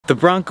The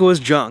Bronco is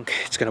junk.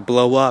 It's gonna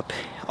blow up.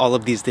 All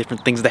of these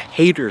different things. The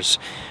haters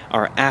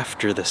are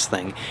after this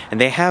thing, and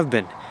they have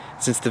been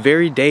since the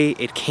very day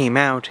it came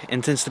out,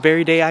 and since the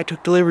very day I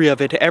took delivery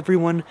of it.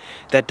 Everyone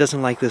that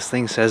doesn't like this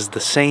thing says the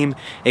same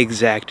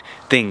exact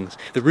things.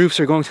 The roofs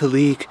are going to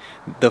leak,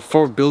 the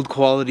forward build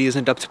quality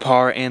isn't up to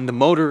par, and the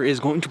motor is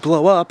going to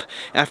blow up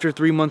after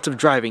 3 months of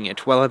driving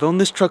it. Well, I've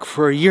owned this truck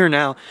for a year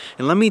now,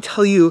 and let me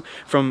tell you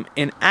from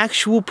an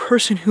actual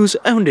person who's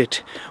owned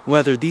it,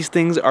 whether these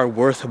things are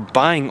worth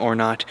buying or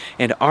not,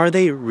 and are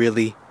they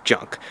really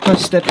junk.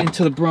 Let's step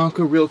into the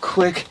Bronco real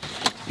quick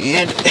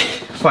and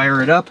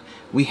fire it up.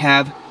 We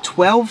have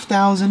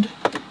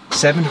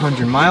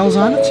 12,700 miles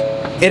on it.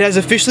 It has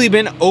officially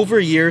been over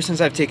a year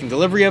since I've taken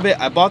delivery of it.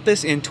 I bought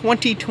this in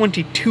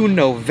 2022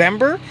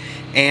 November,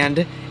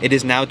 and it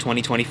is now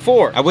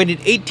 2024. I waited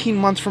 18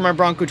 months for my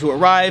Bronco to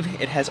arrive.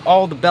 It has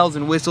all the bells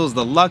and whistles,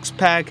 the Lux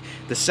pack,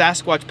 the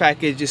Sasquatch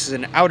package. This is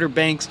an Outer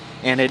Banks,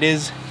 and it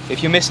is,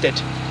 if you missed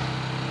it,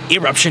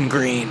 eruption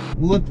green.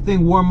 We'll let the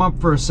thing warm up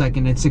for a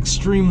second. It's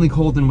extremely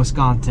cold in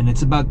Wisconsin.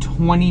 It's about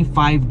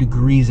 25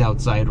 degrees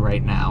outside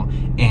right now,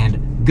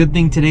 and good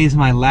thing today is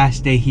my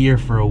last day here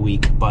for a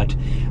week. But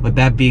with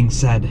that being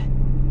said,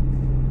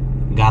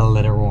 gotta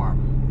let it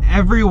warm.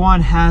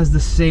 Everyone has the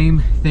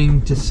same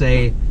thing to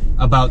say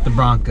about the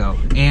Bronco,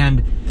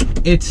 and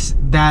it's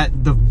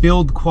that the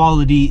build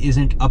quality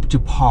isn't up to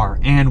par.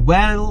 And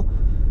well,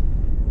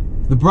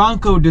 the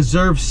Bronco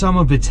deserves some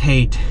of its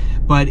hate,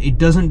 but it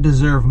doesn't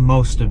deserve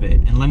most of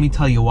it, and let me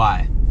tell you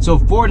why. So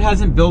Ford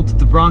hasn't built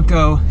the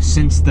Bronco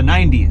since the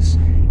 90s,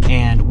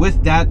 and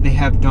with that they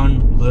have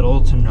done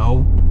little to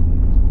no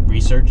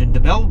research and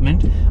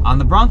development on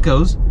the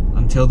Broncos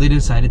until they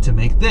decided to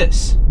make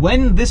this.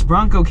 When this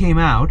Bronco came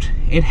out,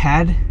 it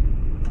had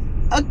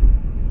a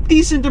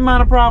decent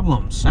amount of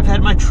problems. I've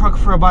had my truck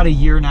for about a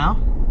year now,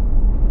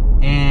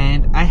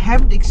 and I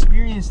haven't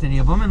experienced any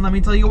of them, and let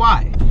me tell you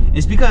why.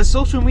 It's because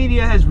social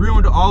media has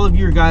ruined all of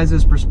your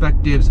guys'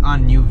 perspectives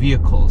on new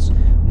vehicles.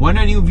 When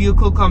a new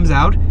vehicle comes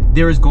out,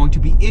 there is going to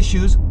be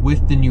issues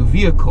with the new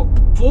vehicle.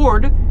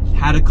 Ford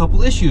had a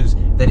couple issues.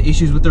 They had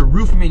issues with their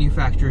roof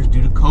manufacturers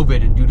due to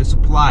COVID and due to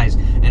supplies,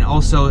 and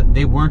also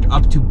they weren't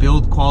up to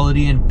build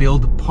quality and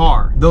build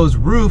par. Those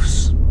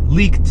roofs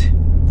leaked.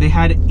 They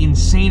had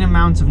insane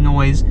amounts of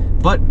noise,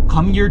 but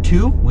come year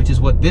 2, which is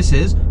what this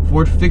is,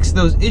 Ford fixed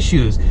those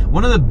issues.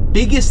 One of the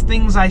biggest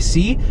things I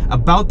see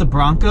about the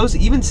Broncos,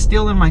 even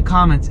still in my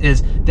comments,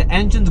 is the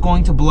engine's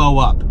going to blow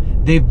up.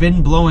 They've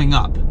been blowing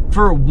up.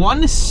 For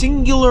one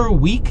singular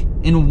week,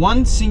 in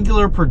one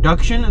singular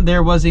production,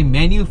 there was a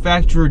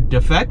manufacturer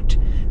defect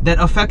that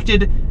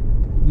affected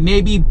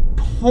maybe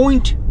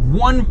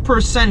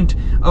 0.1%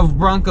 of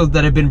Broncos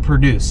that have been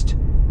produced.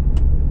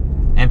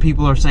 And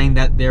people are saying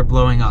that they're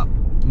blowing up.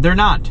 They're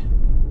not.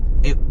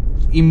 It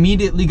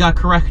immediately got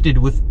corrected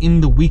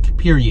within the week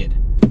period.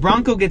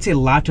 Bronco gets a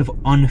lot of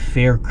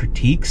unfair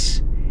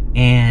critiques,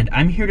 and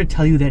I'm here to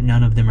tell you that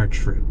none of them are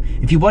true.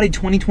 If you bought a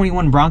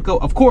 2021 Bronco,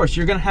 of course,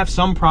 you're gonna have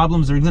some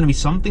problems. There's gonna be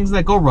some things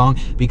that go wrong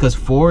because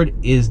Ford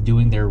is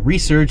doing their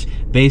research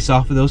based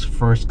off of those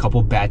first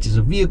couple batches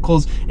of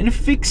vehicles and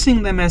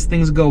fixing them as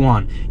things go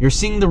on. You're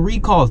seeing the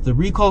recalls. The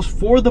recalls,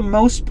 for the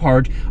most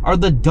part, are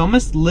the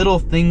dumbest little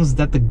things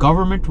that the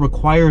government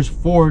requires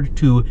Ford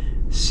to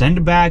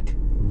send back,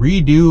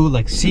 redo,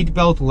 like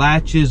seatbelt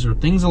latches or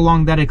things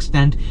along that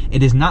extent.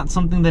 It is not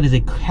something that is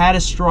a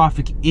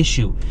catastrophic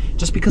issue.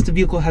 Just because the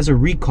vehicle has a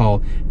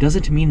recall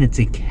doesn't mean it's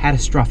a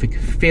catastrophic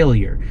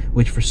failure,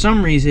 which for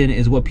some reason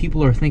is what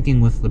people are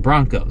thinking with the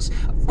Broncos.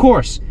 Of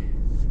course,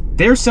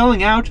 they're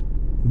selling out,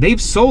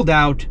 they've sold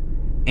out,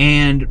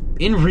 and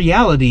in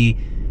reality,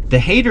 the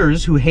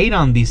haters who hate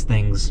on these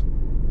things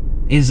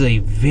is a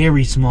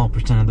very small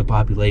percent of the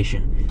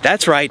population.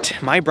 That's right,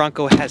 my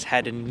Bronco has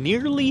had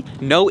nearly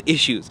no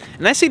issues.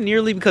 And I say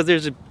nearly because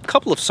there's a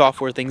couple of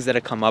software things that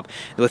have come up.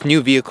 With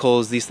new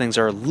vehicles, these things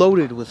are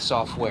loaded with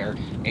software,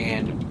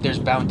 and there's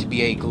bound to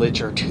be a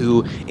glitch or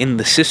two in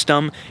the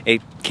system.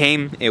 It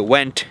came, it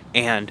went,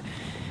 and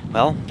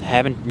well,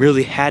 haven't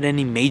really had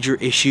any major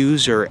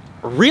issues or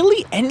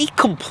really any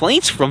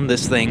complaints from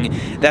this thing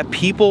that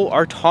people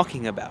are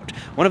talking about.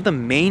 One of the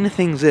main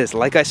things is,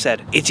 like I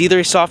said, it's either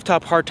a soft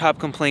top, hard top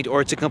complaint,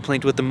 or it's a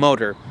complaint with the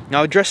motor.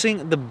 Now,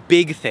 addressing the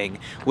big thing,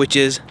 which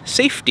is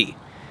safety,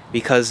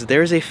 because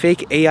there's a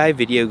fake AI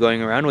video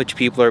going around, which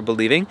people are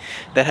believing,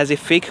 that has a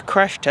fake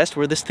crash test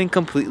where this thing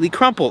completely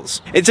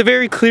crumples. It's a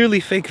very clearly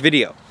fake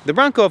video. The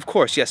Bronco, of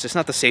course, yes, it's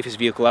not the safest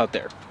vehicle out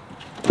there.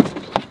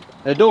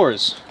 The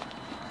doors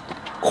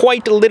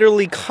quite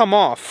literally come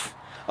off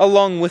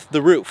along with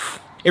the roof.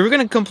 If we're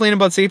gonna complain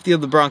about safety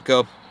of the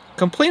Bronco,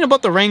 complain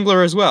about the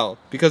Wrangler as well,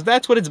 because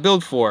that's what it's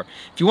built for.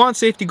 If you want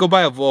safety, go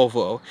buy a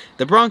Volvo.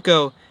 The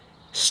Bronco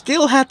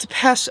still had to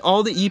pass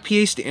all the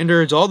EPA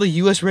standards, all the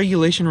US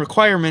regulation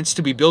requirements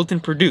to be built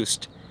and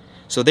produced.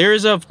 So there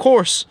is, of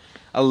course,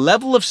 a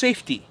level of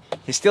safety.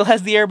 It still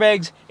has the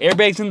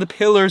airbags in the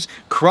pillars,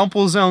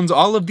 crumple zones,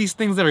 all of these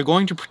things that are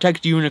going to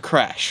protect you in a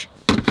crash.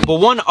 But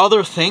one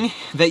other thing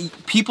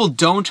that people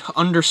don't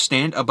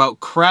understand about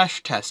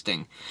crash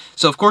testing.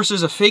 So of course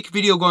there's a fake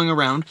video going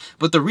around,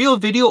 but the real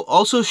video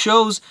also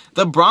shows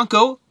the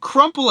Bronco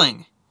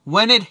crumpling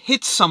when it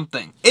hits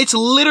something. It's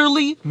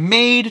literally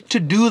made to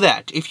do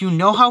that. If you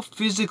know how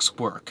physics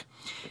work,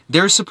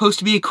 there's supposed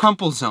to be a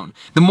crumple zone.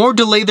 The more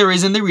delay there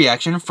is in the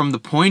reaction from the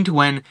point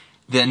when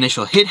the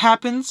initial hit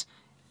happens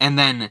and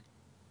then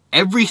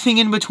everything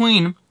in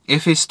between,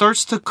 if it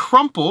starts to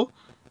crumple,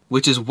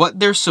 which is what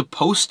they're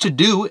supposed to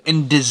do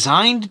and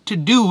designed to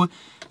do,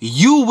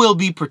 you will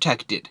be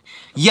protected.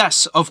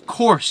 Yes, of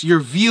course,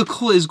 your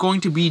vehicle is going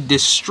to be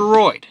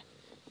destroyed.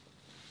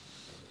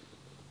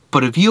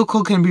 But a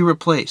vehicle can be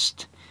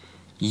replaced.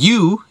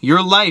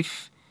 Your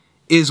life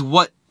is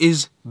what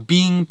is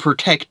being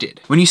protected.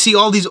 When you see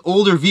all these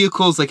older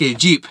vehicles like a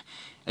Jeep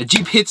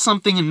hits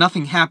something and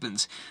nothing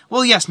happens.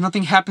 Well, yes,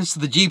 nothing happens to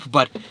the Jeep,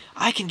 but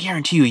I can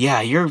guarantee you, yeah,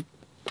 you're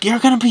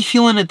gonna be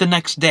feeling it the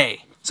next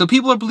day. So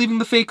people are believing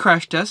the fake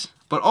crash test,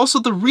 but also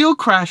the real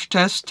crash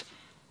test,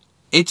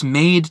 it's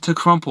made to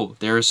crumple.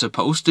 There is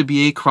supposed to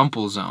be a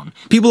crumple zone.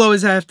 People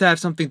always have to have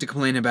something to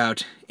complain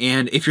about,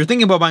 and if you're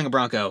thinking about buying a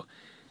Bronco,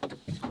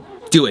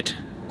 do it.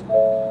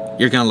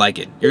 You're gonna like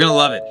it. You're gonna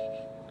love it.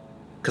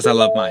 Because I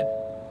love mine.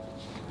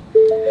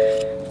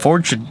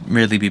 Ford should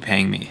really be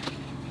paying me.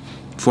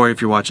 Ford, if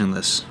you're watching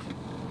this,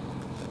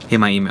 hit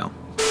my email.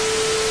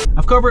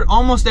 I've covered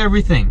almost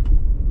everything.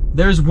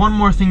 There's one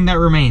more thing that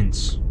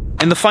remains.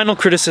 And the final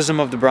criticism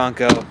of the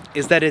Bronco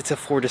is that it's a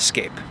Ford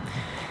Escape.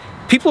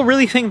 People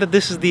really think that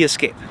this is the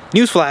Escape.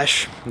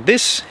 Newsflash,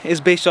 this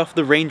is based off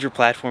the Ranger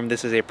platform.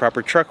 This is a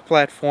proper truck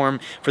platform.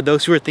 For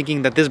those who are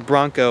thinking that this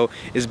Bronco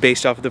is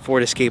based off of the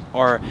Ford Escape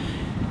are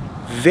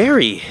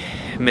very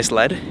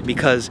misled,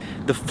 because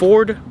the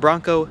Ford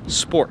Bronco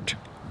Sport,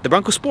 the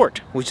Bronco Sport,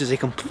 which is a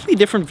completely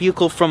different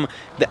vehicle from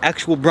the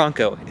actual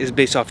Bronco, is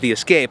based off the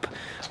Escape.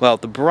 Well,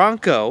 the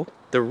Bronco,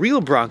 the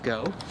real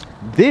Bronco,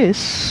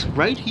 this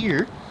right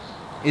here,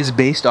 is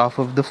based off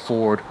of the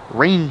Ford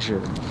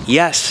Ranger.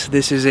 Yes,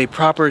 this is a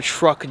proper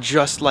truck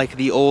just like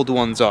the old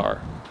ones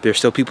are. There's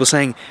still people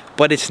saying,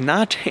 but it's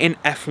not an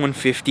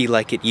F-150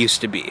 like it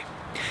used to be.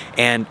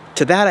 And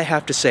to that I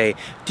have to say,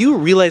 do you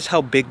realize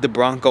how big the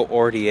Bronco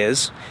already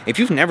is? If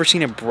you've never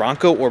seen a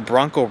Bronco or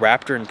Bronco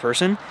Raptor in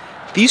person,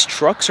 these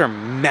trucks are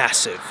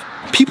massive.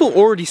 People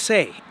already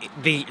say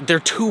they're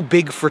too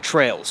big for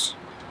trails.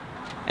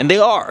 And they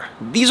are.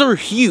 These are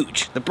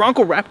huge. The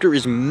Bronco Raptor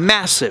is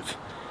massive.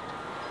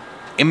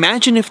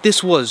 Imagine if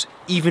this was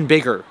even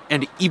bigger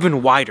and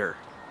even wider.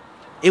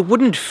 It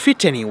wouldn't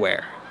fit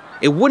anywhere.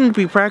 It wouldn't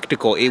be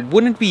practical. It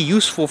wouldn't be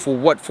useful for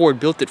what Ford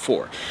built it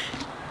for.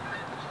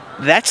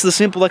 That's the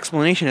simple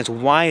explanation as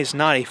why it's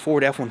not a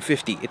Ford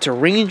F-150. It's a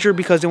Ranger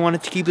because they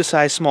wanted to keep the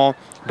size small,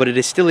 but it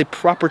is still a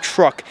proper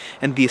truck,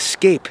 and the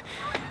Escape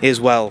is,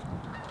 well,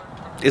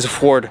 is a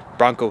Ford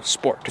Bronco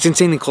Sport. It's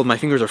insanely cold, my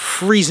fingers are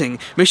freezing.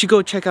 Make sure you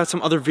go check out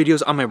some other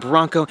videos on my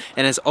Bronco,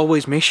 and as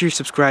always, make sure you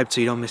subscribe so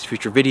you don't miss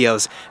future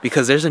videos,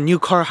 because there's a new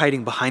car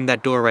hiding behind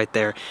that door right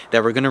there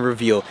that we're gonna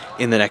reveal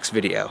in the next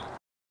video.